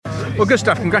Well,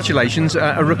 Gustav, congratulations,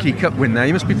 a Rookie Cup win there.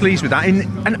 You must be pleased with that in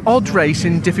an odd race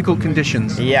in difficult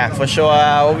conditions. Yeah, for sure.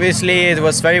 Obviously, it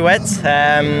was very wet.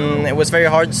 It was very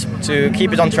hard to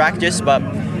keep it on track, but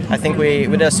I think we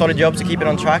did a solid job to keep it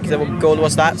on track. The goal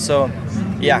was that. So,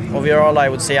 yeah, overall, I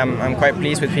would say I'm quite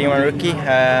pleased with P1 Rookie.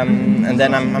 And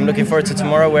then I'm looking forward to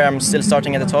tomorrow, where I'm still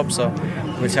starting at the top. So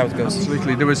we'll see how it goes.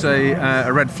 Absolutely. There was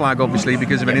a red flag, obviously,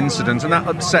 because of an incident, and that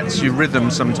upsets your rhythm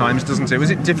sometimes, doesn't it?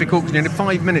 Was it difficult? Because you had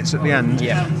 5 minutes at the end.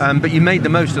 Yeah. But you made the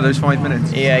most of those 5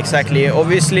 minutes. Yeah, exactly.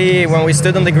 Obviously, when we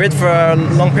stood on the grid for a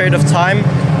long period of time,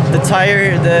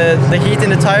 the heat in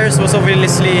the tires was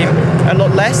obviously a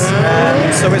lot less,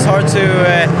 so it's hard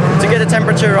to get the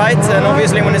temperature right. And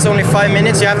obviously, when it's only 5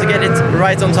 minutes, you have to get it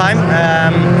right on time.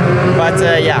 But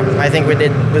I think we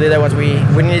did what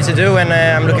we needed to do, and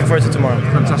I'm looking forward to tomorrow.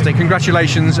 Fantastic!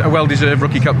 Congratulations, a well-deserved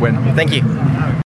Rookie Cup win. Thank you.